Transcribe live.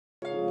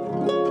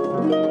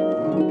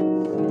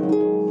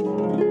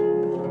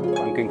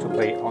to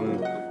play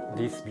on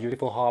this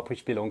beautiful harp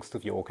which belongs to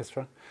the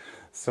orchestra.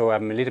 So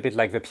I'm a little bit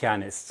like the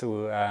pianist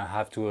who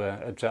have to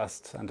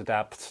adjust and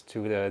adapt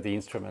to the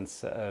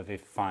instruments they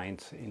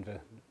find in the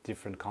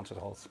different concert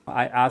halls.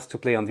 I asked to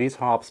play on these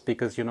harps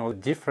because, you know,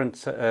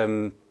 different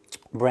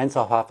brands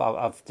of harp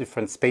have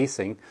different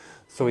spacing,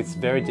 so it's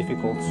very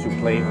difficult to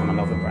play on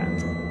another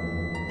brand.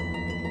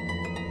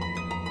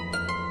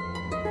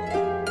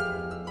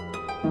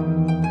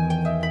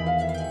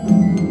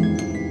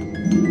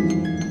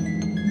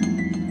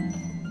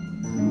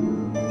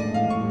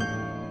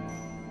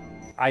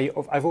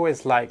 I've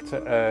always liked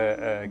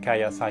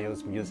Kaija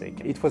Saariaho's music.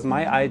 It was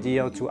my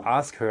idea to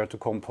ask her to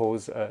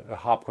compose a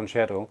harp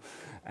concerto,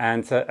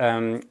 and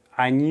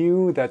I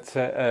knew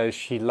that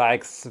she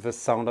likes the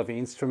sound of the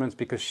instrument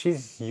because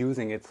she's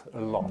using it a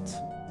lot.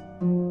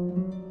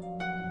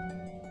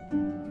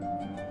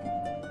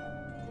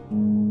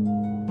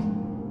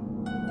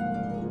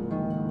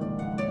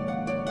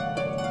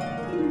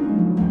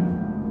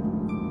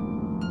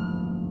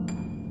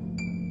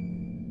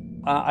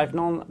 I've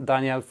known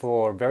Daniel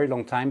for a very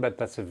long time, but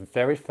that's the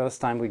very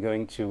first time we're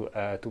going to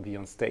be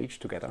on stage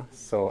together.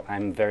 So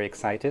I'm very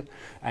excited,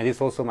 and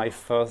it's also my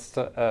first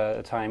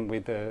time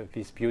with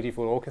this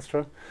beautiful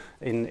orchestra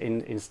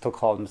in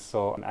Stockholm.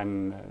 So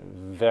I'm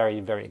very,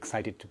 very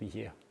excited to be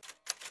here.